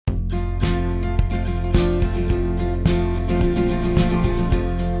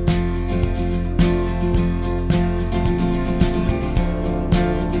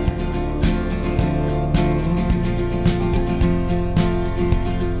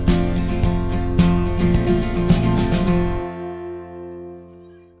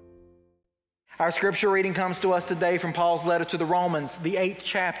Our scripture reading comes to us today from Paul's letter to the Romans, the 8th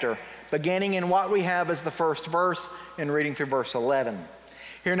chapter, beginning in what we have as the first verse and reading through verse 11.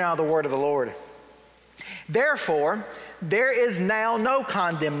 Hear now the word of the Lord. Therefore, there is now no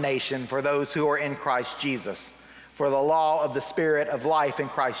condemnation for those who are in Christ Jesus. For the law of the Spirit of life in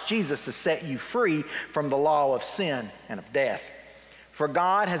Christ Jesus has set you free from the law of sin and of death. For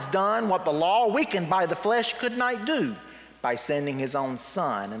God has done what the law, weakened by the flesh, could not do, by sending his own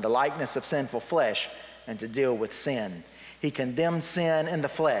Son in the likeness of sinful flesh, and to deal with sin. He condemned sin in the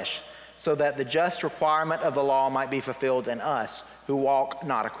flesh, so that the just requirement of the law might be fulfilled in us, who walk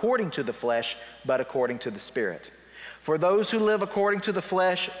not according to the flesh, but according to the Spirit. For those who live according to the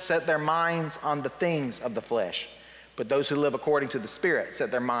flesh set their minds on the things of the flesh, but those who live according to the Spirit set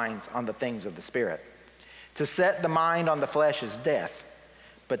their minds on the things of the Spirit. To set the mind on the flesh is death,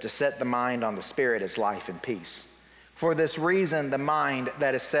 but to set the mind on the Spirit is life and peace. For this reason, the mind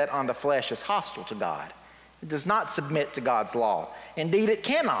that is set on the flesh is hostile to God. It does not submit to God's law. Indeed, it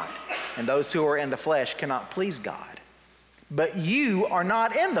cannot. And those who are in the flesh cannot please God. But you are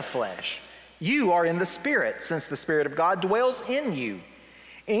not in the flesh. You are in the Spirit, since the Spirit of God dwells in you.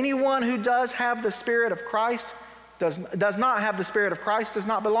 Anyone who does have the Spirit of Christ does not have the Spirit of Christ does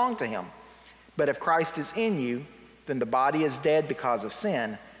not belong to him. But if Christ is in you, then the body is dead because of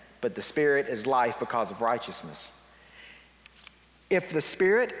sin, but the Spirit is life because of righteousness. If the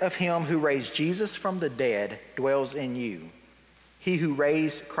Spirit of him who raised Jesus from the dead dwells in you, he who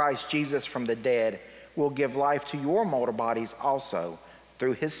raised Christ Jesus from the dead will give life to your mortal bodies also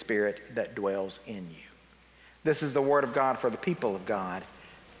through his Spirit that dwells in you. This is the word of God for the people of God.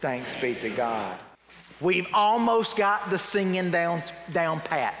 Thanks be to God. We've almost got the singing down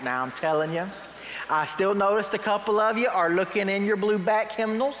pat. Now I'm telling you, I still noticed a couple of you are looking in your blue back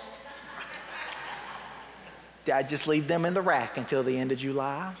hymnals. I just leave them in the rack until the end of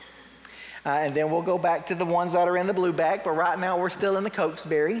July. And then we'll go back to the ones that are in the blue back, but right now we're still in the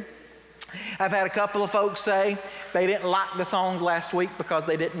Cokesbury. I've had a couple of folks say they didn't like the songs last week because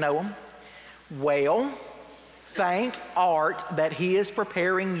they didn't know them. Well, thank Art that he is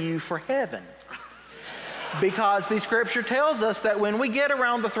preparing you for heaven. Because the scripture tells us that when we get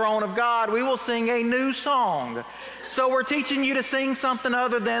around the throne of God, we will sing a new song. So we're teaching you to sing something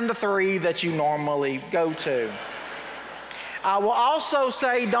other than the three that you normally go to. I will also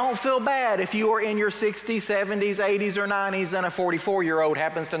say don't feel bad if you are in your 60s, 70s, 80s, or 90s and a 44-year-old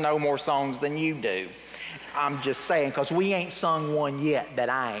happens to know more songs than you do. I'm just saying, because we ain't sung one yet that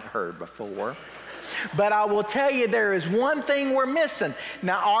I ain't heard before. But I will tell you there is one thing we're missing.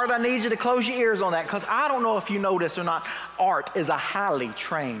 Now, Art, I need you to close your ears on that, because I don't know if you know this or not. Art is a highly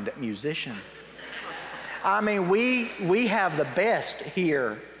trained musician. I mean, we have the best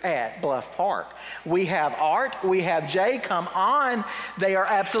here at Bluff Park. We have Art, we have Jay, come on. They are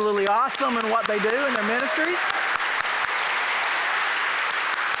absolutely awesome in what they do in their ministries.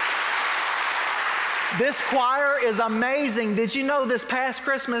 This choir is amazing. Did you know this past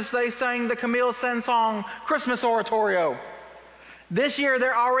Christmas they sang the Camille Saint-Saëns Christmas Oratorio? This year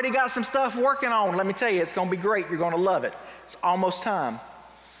they're already got some stuff working on. Let me tell you, it's going to be great. You're going to love it. It's almost time.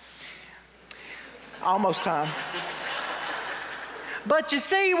 Almost time. But you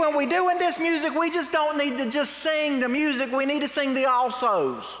see, when we're doing this music, we just don't need to just sing the music. We need to sing the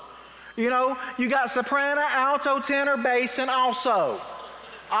altos. You know, you got soprano, alto, tenor, bass, and alto.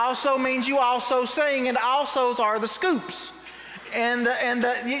 Also means you also sing, and alsos are the scoops. And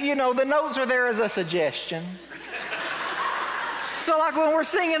the notes are there as a suggestion. So like when we're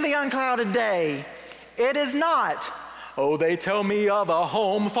singing The Unclouded Day, it is not, oh, they tell me of a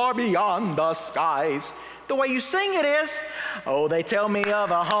home far beyond the skies. The way you sing it is, oh, they tell me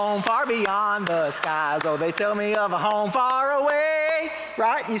of a home far beyond the skies. Oh, they tell me of a home far away.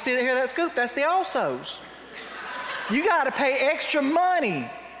 Right? You see hear that scoop? That's the altos. You got to pay extra money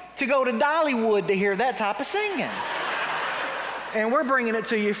to go to Dollywood to hear that type of singing. And we're bringing it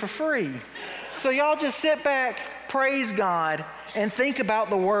to you for free. So y'all just sit back, praise God, and think about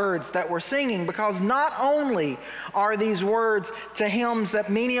the words that we're singing, because not only are these words to hymns that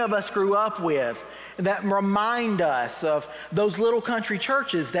many of us grew up with, that remind us of those little country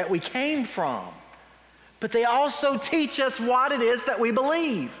churches that we came from, but they also teach us what it is that we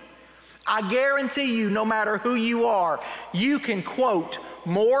believe. I guarantee you, no matter who you are, you can quote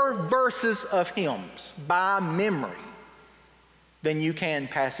more verses of hymns by memory than you can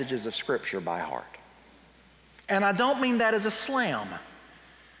passages of Scripture by heart. And I don't mean that as a slam,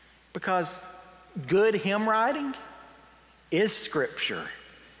 because good hymn writing is Scripture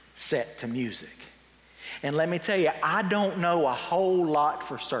set to music. And let me tell you, I don't know a whole lot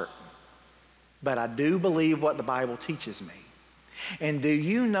for certain, but I do believe what the Bible teaches me. And do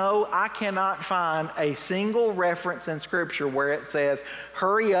you know, I cannot find a single reference in Scripture where it says,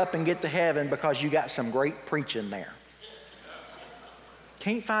 hurry up and get to heaven because you got some great preaching there.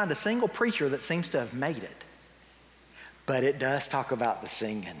 Can't find a single preacher that seems to have made it. But it does talk about the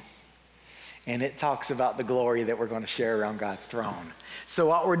singing. And it talks about the glory that we're going to share around God's throne. So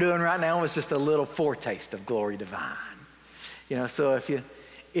what we're doing right now is just a little foretaste of glory divine. You know, so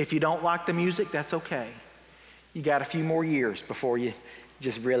if you don't like the music, that's okay. You got a few more years before you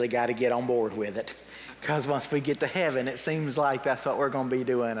just really got to get on board with it. Because once we get to heaven, it seems like that's what we're going to be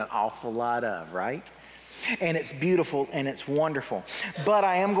doing an awful lot of, right? And it's beautiful and it's wonderful. But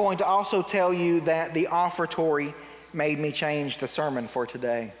I am going to also tell you that the offertory made me change the sermon for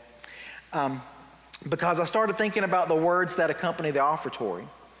today. Because I started thinking about the words that accompany the offertory.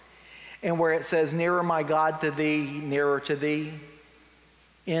 And where it says, nearer my God to thee, nearer to thee,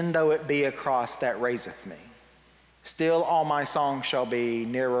 in though it be a cross that raiseth me. Still all my song shall be,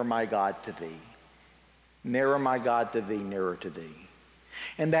 nearer my God to thee. Nearer my God to thee, nearer to thee.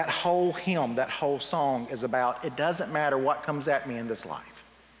 And that whole hymn, that whole song is about, it doesn't matter what comes at me in this life.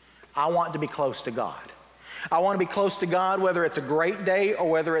 I want to be close to God. I want to be close to God whether it's a great day or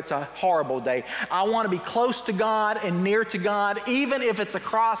whether it's a horrible day. I want to be close to God and near to God even if it's a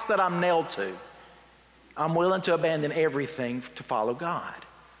cross that I'm nailed to. I'm willing to abandon everything to follow God.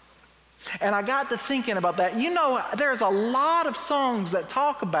 And I got to thinking about that. You know, there's a lot of songs that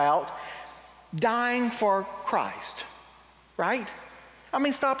talk about dying for Christ, right? I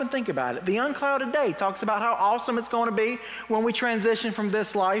mean, stop and think about it. The Unclouded Day talks about how awesome it's going to be when we transition from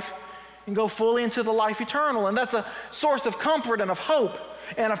this life and go fully into the life eternal. And that's a source of comfort and of hope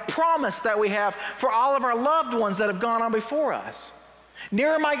and of promise that we have for all of our loved ones that have gone on before us.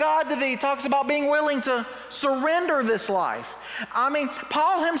 Nearer my God to thee talks about being willing to surrender this life. I mean,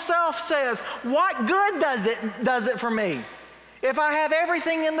 Paul himself says, what good does it for me if I have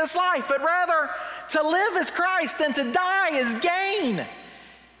everything in this life, but rather to live is Christ and to die is gain.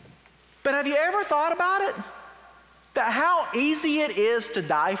 But have you ever thought about it? That how easy it is to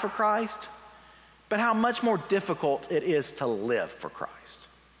die for Christ, but how much more difficult it is to live for Christ.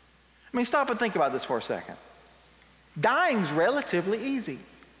 I mean, stop and think about this for a second. Dying's relatively easy.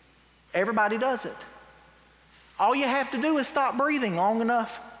 Everybody does it. All you have to do is stop breathing long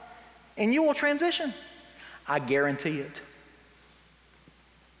enough, and you will transition. I guarantee it.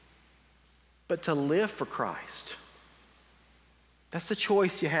 But to live for Christ, that's a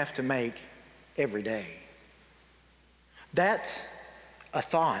choice you have to make every day. That's a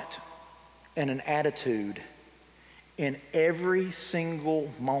thought and an attitude in every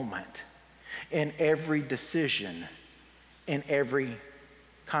single moment, in every decision, in every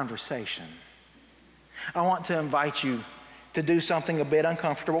conversation. I want to invite you to do something a bit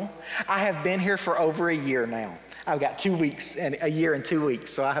uncomfortable. I have been here for over a year now. I've got 2 weeks, and a year and 2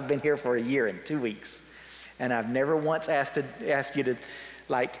 weeks, so I have been here for a year and 2 weeks. And I've never once asked you to,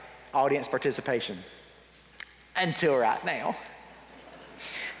 like, audience participation. Until right now.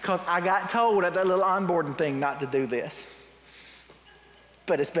 Because I got told at that little onboarding thing not to do this.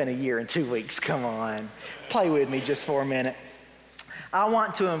 But it's been a year and 2 weeks. Come on. Play with me just for a minute. I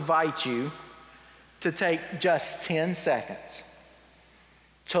want to invite you to take just 10 seconds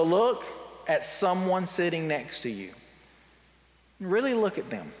to look at someone sitting next to you. Really look at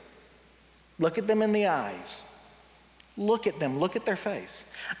them. Look at them in the eyes. Look at them. Look at their face.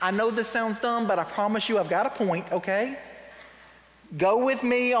 I know this sounds dumb, but I promise you I've got a point, okay? Go with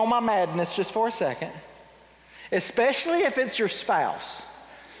me on my madness just for a second. Especially if it's your spouse.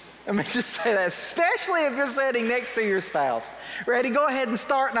 Let me just say that. Especially if you're sitting next to your spouse. Ready? Go ahead and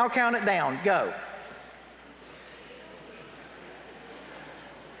start, and I'll count it down. Go.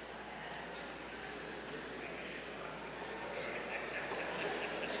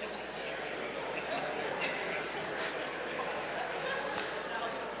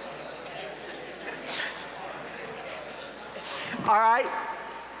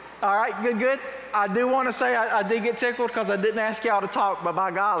 All right, good. I do want to say I did get tickled because I didn't ask y'all to talk, but by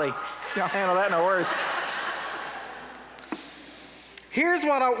golly, y'all handle that no worries. Here's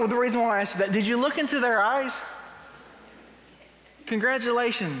the reason why I asked you that. Did you look into their eyes?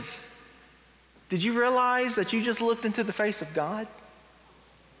 Congratulations. Did you realize that you just looked into the face of God?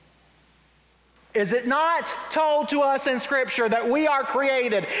 Is it not told to us in Scripture that we are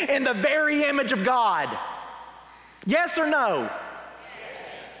created in the very image of God? Yes or no?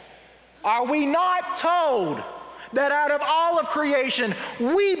 Are we not told that out of all of creation,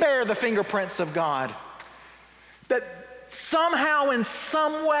 we bear the fingerprints of God? That somehow, in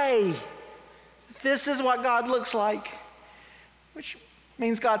some way, this is what God looks like, which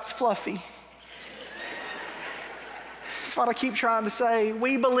means God's fluffy. That's what I keep trying to say.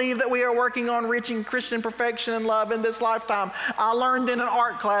 We believe that we are working on reaching Christian perfection and love in this lifetime. I learned in an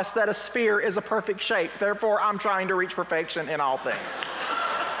art class that a sphere is a perfect shape. Therefore, I'm trying to reach perfection in all things.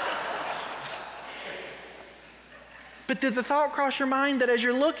 But did the thought cross your mind that as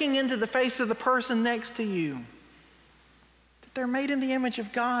you're looking into the face of the person next to you, that they're made in the image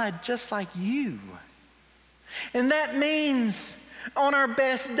of God just like you? And that means on our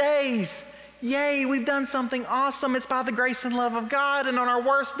best days, yay, we've done something awesome. It's by the grace and love of God. And on our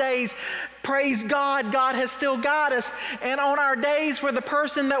worst days, praise God, God has still got us. And on our days where the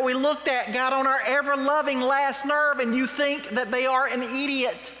person that we looked at got on our ever-loving last nerve and you think that they are an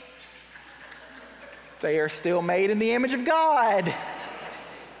idiot, they are still made in the image of God.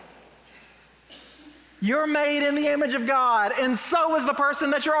 You're made in the image of God, and so is the person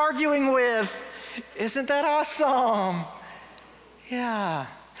that you're arguing with. Isn't that awesome? Yeah.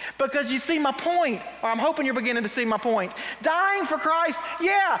 Because you see my point, or I'm hoping you're beginning to see my point. Dying for Christ,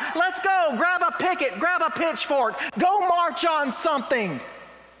 yeah, let's go. Grab a picket, grab a pitchfork, go march on something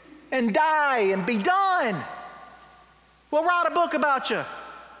and die and be done. We'll write a book about you.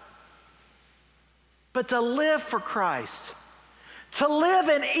 But to live for Christ, to live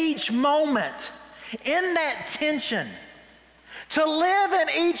in each moment, in that tension, to live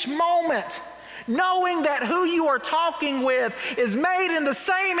in each moment, knowing that who you are talking with is made in the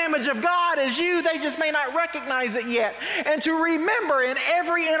same image of God as you, they just may not recognize it yet. And to remember in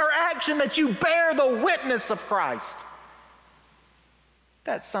every interaction that you bear the witness of Christ.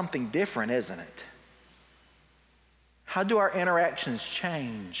 That's something different, isn't it? How do our interactions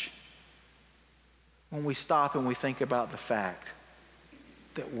change when we stop and we think about the fact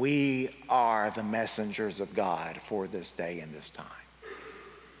that we are the messengers of God for this day and this time?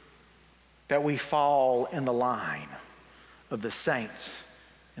 That we fall in the line of the saints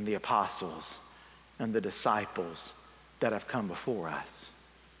and the apostles and the disciples that have come before us.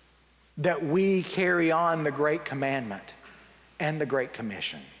 That we carry on the great commandment and the great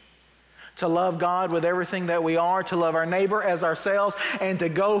commission. To love God with everything that we are, to love our neighbor as ourselves, and to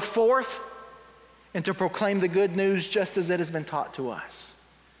go forth and to proclaim the good news just as it has been taught to us.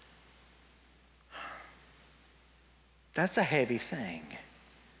 That's a heavy thing.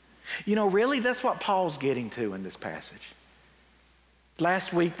 You know, really, that's what Paul's getting to in this passage.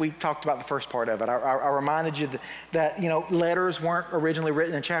 Last week, we talked about the first part of it. I reminded you that, you know, letters weren't originally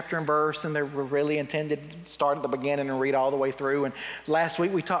written in chapter and verse, and they were really intended to start at the beginning and read all the way through. And last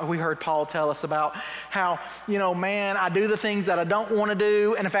week, we heard Paul tell us about how, you know, man, I do the things that I don't want to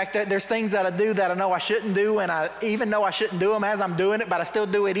do. And in fact, there's things that I do that I know I shouldn't do, and I even know I shouldn't do them as I'm doing it, but I still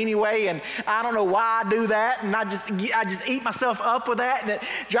do it anyway. And I don't know why I do that, and I just eat myself up with that, and it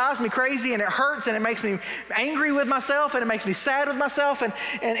drives me crazy, and it hurts, and it makes me angry with myself, and it makes me sad with myself.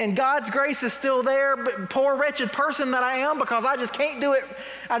 And God's grace is still there, but poor wretched person that I am, because I just can't do it.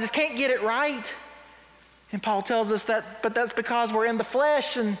 I just can't get it right. And Paul tells us that, but that's because we're in the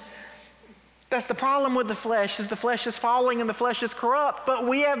flesh, and that's the problem with the flesh is falling and the flesh is corrupt. But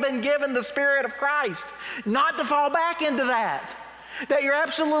we have been given the Spirit of Christ not to fall back into that. That you're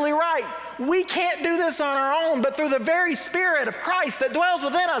absolutely right. We can't do this on our own, but through the very Spirit of Christ that dwells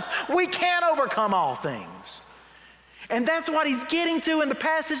within us, we can overcome all things. And that's what he's getting to in the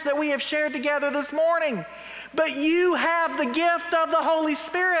passage that we have shared together this morning. But you have the gift of the Holy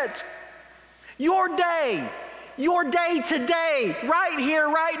Spirit. Your day today, right here,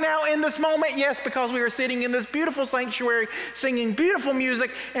 right now, in this moment, yes, because we are sitting in this beautiful sanctuary, singing beautiful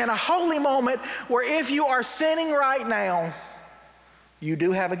music in a holy moment where if you are sinning right now, you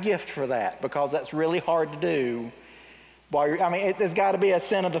do have a gift for that, because that's really hard to do. It's got to be a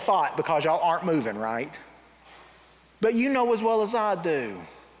sin of the thought, because y'all aren't moving, right? But you know as well as I do,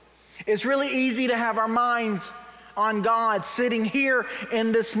 it's really easy to have our minds on God sitting here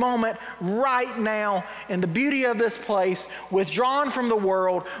in this moment right now in the beauty of this place, withdrawn from the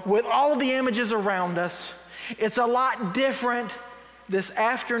world with all of the images around us. It's a lot different this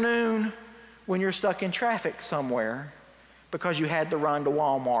afternoon when you're stuck in traffic somewhere because you had to run to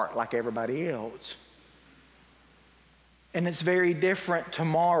Walmart like everybody else. And it's very different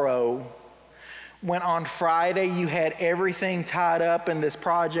tomorrow when on Friday you had everything tied up in this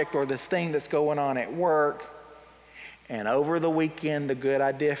project or this thing that's going on at work, and over the weekend the Good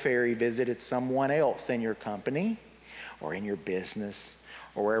Idea Fairy visited someone else in your company or in your business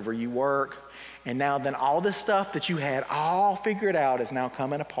or wherever you work, and now then all this stuff that you had all figured out is now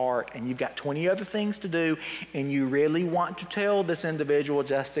coming apart, and you've got 20 other things to do, and you really want to tell this individual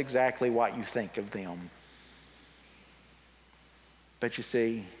just exactly what you think of them. But you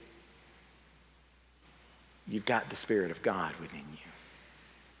see, you've got the Spirit of God within you.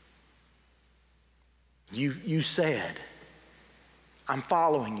 You said, I'm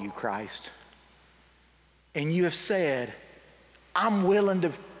following you, Christ. And you have said, I'm willing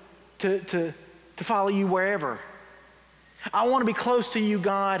to follow you wherever. I want to be close to you,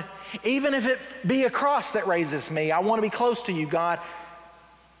 God, even if it be a cross that raises me. I want to be close to you, God.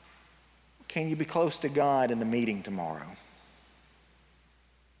 Can you be close to God in the meeting tomorrow?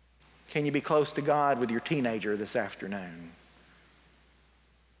 Can you be close to God with your teenager this afternoon?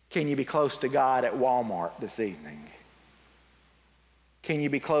 Can you be close to God at Walmart this evening? Can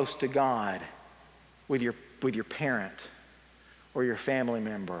you be close to God with your parent or your family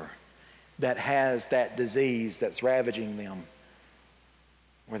member that has that disease that's ravaging them,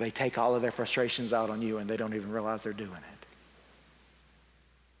 where they take all of their frustrations out on you and they don't even realize they're doing it?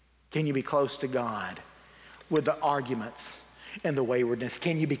 Can you be close to God with the arguments and the waywardness?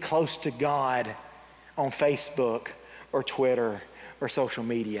 Can you be close to God on Facebook or Twitter or social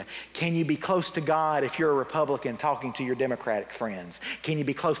media? Can you be close to God if you're a Republican talking to your Democratic friends? Can you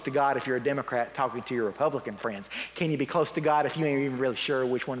be close to God if you're a Democrat talking to your Republican friends? Can you be close to God if you ain't even really sure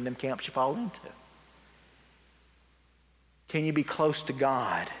which one of them camps you fall into? Can you be close to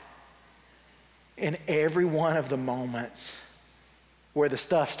God in every one of the moments where the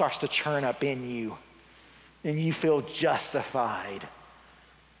stuff starts to churn up in you and you feel justified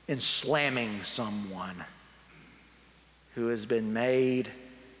in slamming someone who has been made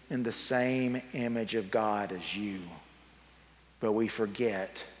in the same image of God as you? But we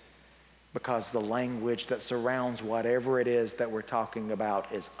forget, because the language that surrounds whatever it is that we're talking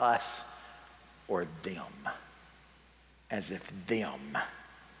about is us or them, as if them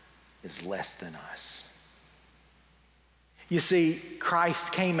is less than us. You see,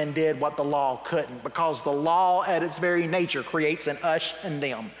 Christ came and did what the law couldn't, because the law at its very nature creates an us and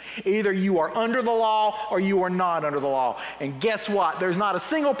them. Either you are under the law or you are not under the law. And guess what? There's not a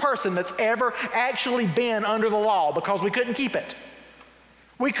single person that's ever actually been under the law, because we couldn't keep it.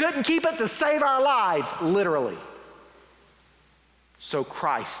 We couldn't keep it to save our lives, literally. So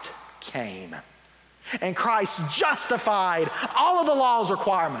Christ came. And Christ justified all of the law's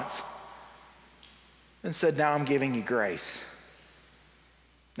requirements and said, now I'm giving you grace.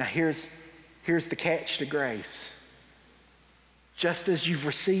 Now here's the catch to grace. Just as you've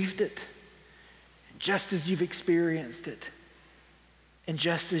received it, just as you've experienced it, and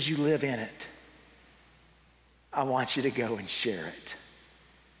just as you live in it, I want you to go and share it.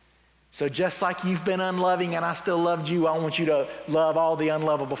 So just like you've been unloving and I still loved you, I want you to love all the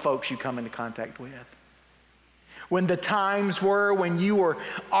unlovable folks you come into contact with. When the times were when you were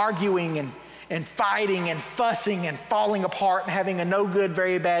arguing and fighting and fussing and falling apart and having a no good,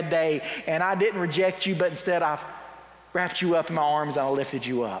 very bad day, and I didn't reject you, but instead I've wrapped you up in my arms and I lifted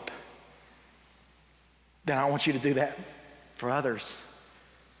you up, then I want you to do that for others,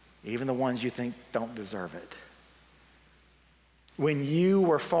 even the ones you think don't deserve it. When you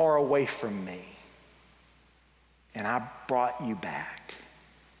were far away from me and I brought you back,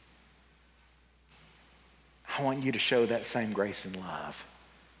 I want you to show that same grace and love.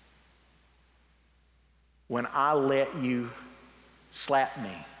 When I let you slap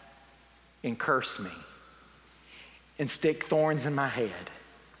me and curse me and stick thorns in my head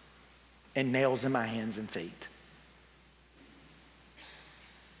and nails in my hands and feet,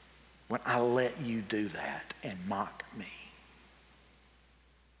 when I let you do that and mock me,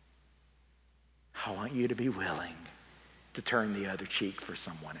 I want you to be willing to turn the other cheek for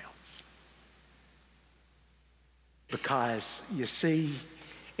someone else. Because, you see,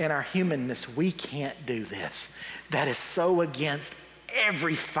 in our humanness, we can't do this. That is so against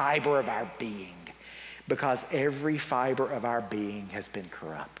every fiber of our being, because every fiber of our being has been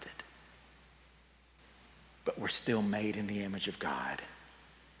corrupted. But we're still made in the image of God.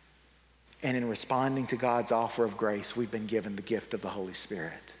 And in responding to God's offer of grace, we've been given the gift of the Holy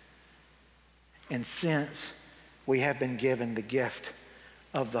Spirit. And since we have been given the gift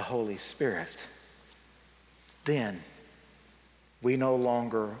of the Holy Spirit, then we no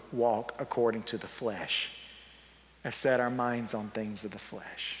longer walk according to the flesh or set our minds on things of the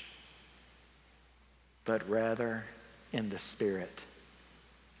flesh, but rather in the Spirit,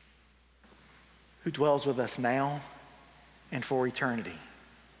 who dwells with us now and for eternity.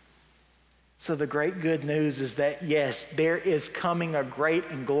 So the great good news is that, yes, there is coming a great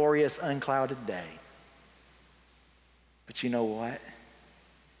and glorious unclouded day. But you know what?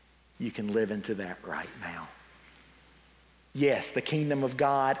 You can live into that right now. Yes, the kingdom of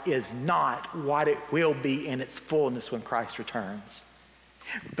God is not what it will be in its fullness when Christ returns.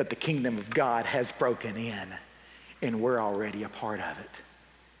 But the kingdom of God has broken in, and we're already a part of it.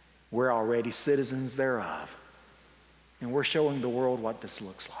 We're already citizens thereof, and we're showing the world what this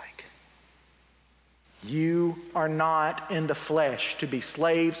looks like. You are not in the flesh to be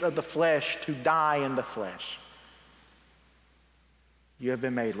slaves of the flesh, to die in the flesh. You have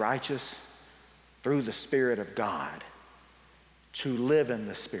been made righteous through the Spirit of God, to live in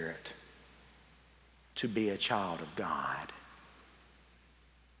the Spirit, to be a child of God.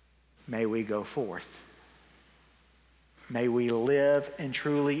 May we go forth. May we live and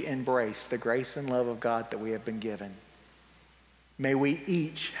truly embrace the grace and love of God that we have been given. May we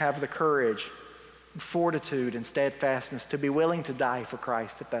each have the courage, fortitude, and steadfastness to be willing to die for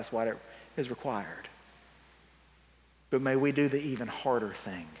Christ if that's what it is required. But may we do the even harder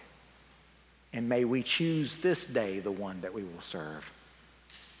thing. And may we choose this day the one that we will serve.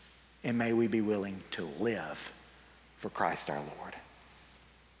 And may we be willing to live for Christ our Lord.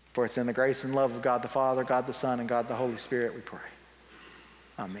 For it's in the grace and love of God the Father, God the Son, and God the Holy Spirit we pray.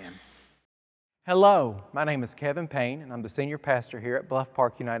 Amen. Hello, my name is Kevin Payne, and I'm the senior pastor here at Bluff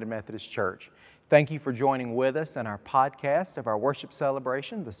Park United Methodist Church. Thank you for joining with us in our podcast of our worship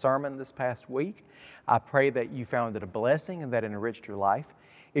celebration, the sermon this past week. I pray that you found it a blessing and that it enriched your life.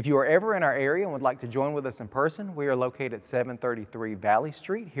 If you are ever in our area and would like to join with us in person, we are located at 733 Valley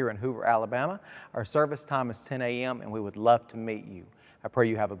Street here in Hoover, Alabama. Our service time is 10 a.m. and we would love to meet you. I pray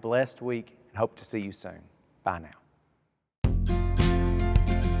you have a blessed week and hope to see you soon. Bye now.